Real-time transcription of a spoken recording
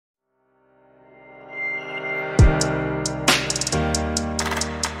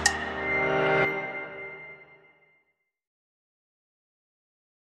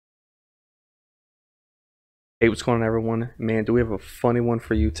Hey, what's going on, everyone? Man, do we have a funny one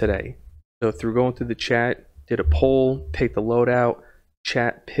for you today? So through going through the chat, did a poll, picked the loadout,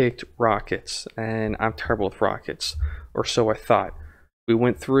 chat picked rockets, and I'm terrible with rockets, or so I thought. We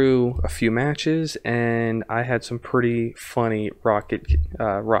went through a few matches, and I had some pretty funny rocket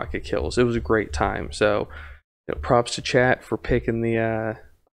kills. It was a great time. So, props to chat for picking the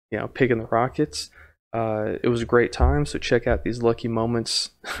picking the rockets. It was a great time. So check out these lucky moments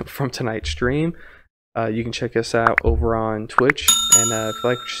from tonight's stream. You can check us out over on Twitch, and if you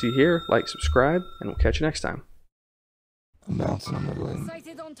like what you see here, like, subscribe, and we'll catch you next time. I'm bouncing on my lane.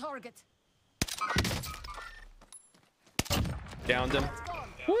 Sighted on target. Downed him.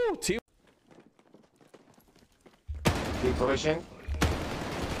 Woo! Keep pushing.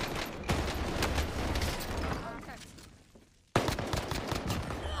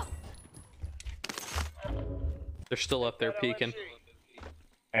 They're still up there peeking.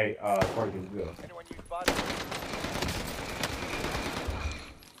 Hey, Corey, can you go?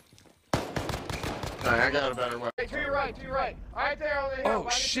 I got a better one. Hey, to your right, to your right. Right there on the hill. Oh,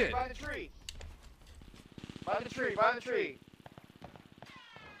 shit. By the tree. By the tree, by the tree.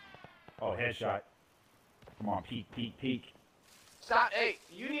 Oh, headshot. Come on, peek, peek, peek. Stop. Hey,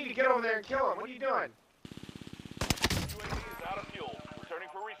 you need to get over there and kill him. What are you doing?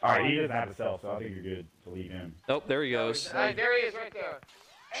 Alright, he doesn't have to sell, so I think you're good to leave him. Oh, there he goes. Hey, there he is right there.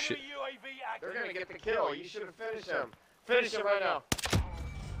 Shit. They're going to get the kill. You should have finished him. Finish him right now.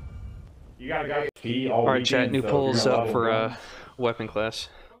 You gotta go. Alright, chat, new polls up for weapon class.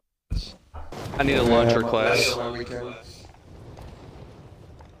 I need a launcher class.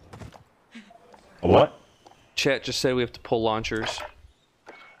 A what? Chat just said we have to pull launchers.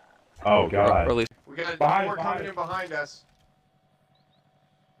 Oh, God. Or at least We got Behind, more behind. coming in behind us.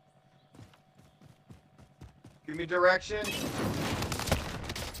 Give me direction.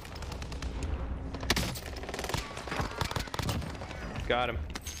 got him.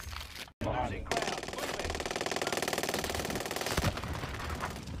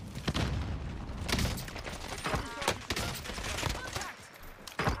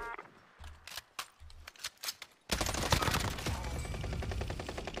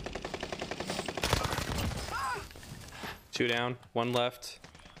 Two down, one left.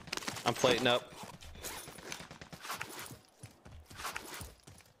 I'm plating up.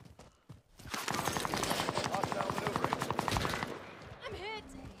 I'm hit.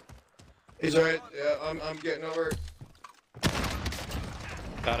 He's alright. Yeah, I'm getting over.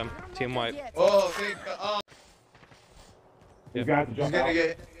 Got him. Team white. Oh, thank God. He's got to jump out.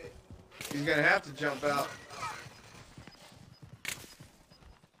 He's gonna have to jump out.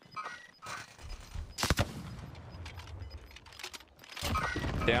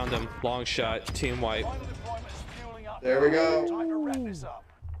 Downed him. Long shot. Team white. There we go.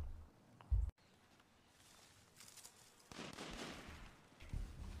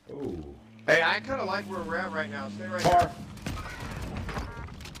 Ooh. Hey, I kind of like where we're at right now. Stay right Car.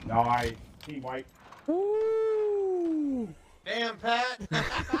 there. Nice. Team white. Damn, Pat.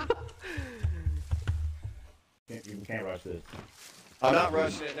 You can't rush this. I'm not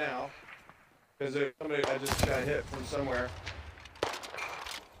rushing it now. Because somebody, I just got hit from somewhere.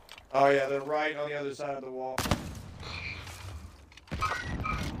 Oh yeah, they're right on the other side of the wall.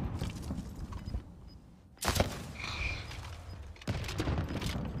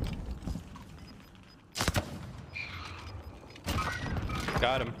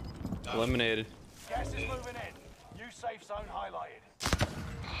 Got him. Eliminated. Gas is moving in. New safe zone highlighted.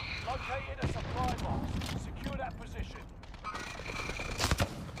 Located a supply box. Secure that position.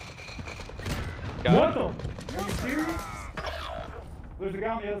 Got him. Are you serious? There's a guy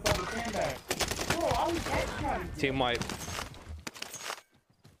on the other side of the sandbag. Bro, I was headshotting. Team white.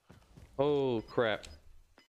 Oh, crap.